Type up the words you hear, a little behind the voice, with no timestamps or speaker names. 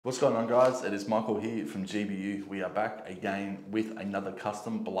What's going on, guys? It is Michael here from GBU. We are back again with another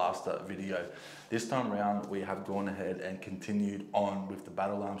custom blaster video. This time around we have gone ahead and continued on with the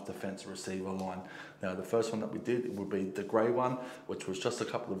Battle Arms Defense Receiver line. Now the first one that we did would be the grey one, which was just a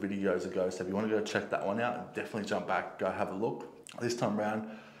couple of videos ago, so if you want to go check that one out, definitely jump back, go have a look. This time around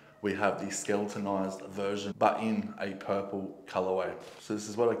we have the skeletonized version but in a purple colorway. So this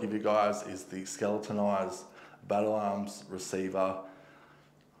is what I give you guys, is the skeletonized Battle Arms Receiver.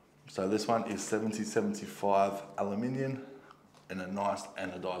 So this one is 7075 aluminium in a nice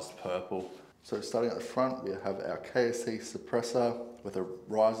anodized purple. So starting at the front, we have our KSC suppressor with a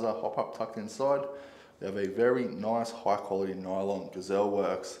riser hop-up tucked inside. We have a very nice high quality nylon Gazelle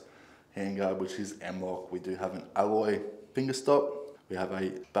Works handguard, which is M-LOK. We do have an alloy finger stop. We have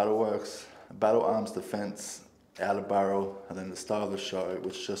a Battle Arms Defense outer barrel, and then the star of the show,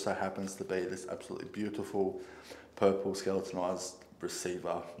 which just so happens to be this absolutely beautiful purple skeletonized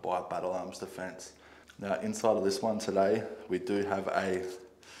receiver by Battle Arms Defense. Now inside of this one today, we do have a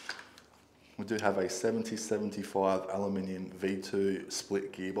 7075 aluminium V2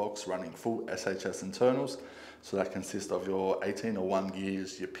 split gearbox running full SHS internals. So that consists of your 1801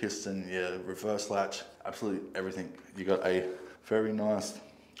 gears, your piston, your reverse latch, absolutely everything. You got a very nice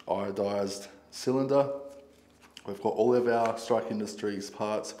iodized cylinder. We've got all of our Strike Industries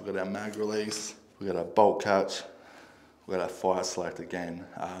parts. We've got our mag release, we've got our bolt catch, we've got our fire select again.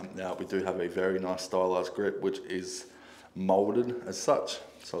 Now we do have a very nice stylized grip, which is molded as such.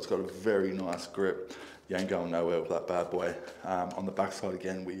 So it's got a very nice grip. You ain't going nowhere with that bad boy. On the back side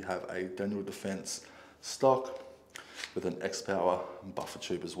again, we have a Daniel Defense stock with an X-Power buffer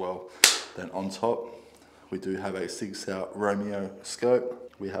tube as well. Then on top, we do have a Sig Sauer Romeo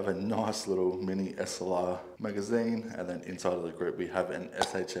scope. We have a nice little mini SLR magazine, and then inside of the grip we have an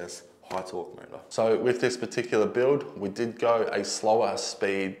SHS high torque motor. So with this particular build, we did go a slower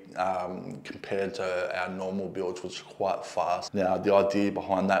speed compared to our normal builds, which are quite fast. Now the idea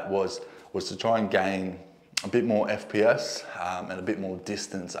behind that was to try and gain a bit more FPS and a bit more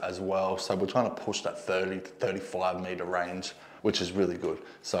distance as well. So we're trying to push that 30 to 35 meter range, which is really good.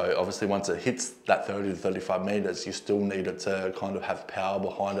 So obviously once it hits that 30 to 35 meters, you still need it to kind of have power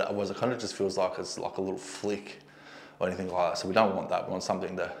behind it. Otherwise it kind of just feels like it's like a little flick or anything like that. So we don't want that. We want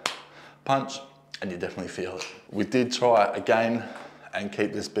something to punch and you definitely feel it. We did try again and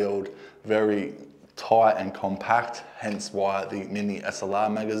keep this build very tight and compact, hence why the mini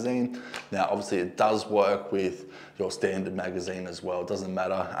SLR magazine. Now obviously it does work with your standard magazine as well, it doesn't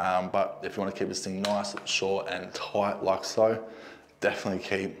matter, but if you want to keep this thing nice, short and tight like so, definitely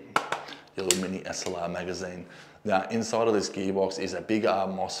keep your little mini SLR magazine. Now inside of this gearbox is a big R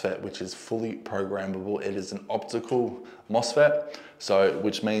MOSFET, which is fully programmable. It is an optical MOSFET, so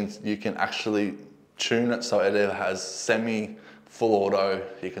which means you can actually tune it so it either has semi, full auto,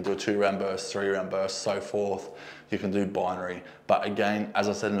 you can do a 2-round burst, 3-round burst, so forth. You can do binary. But again, as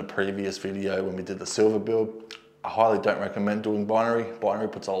I said in the previous video when we did the silver build, I highly don't recommend doing binary. Binary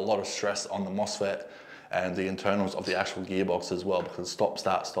puts a lot of stress on the MOSFET and the internals of the actual gearbox as well, because stop,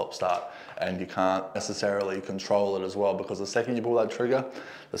 start, and you can't necessarily control it as well, because the second you pull that trigger,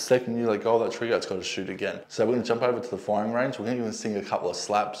 the second you let go of that trigger, it's got to shoot again. So we're gonna jump over to the firing range. We're gonna even sing a couple of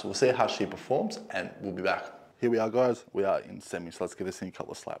slaps. We'll see how she performs and we'll be back. Here we are, guys. We are in semi, so let's give this thing a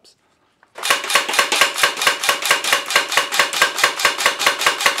couple of slaps.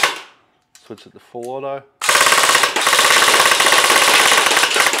 Switch it to full auto.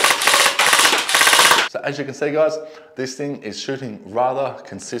 So as you can see, guys, this thing is shooting rather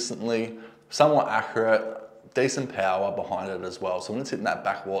consistently, somewhat accurate, decent power behind it as well. So when it's hitting that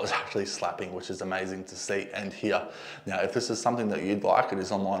back wall, it's actually slapping, which is amazing to see and hear. Now, if this is something that you'd like, it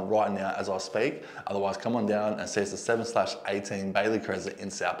is online right now as I speak. Otherwise, come on down and see us at 7/18 Bailey Crescent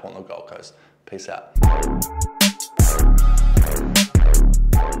in South Point, the Gold Coast. Peace out.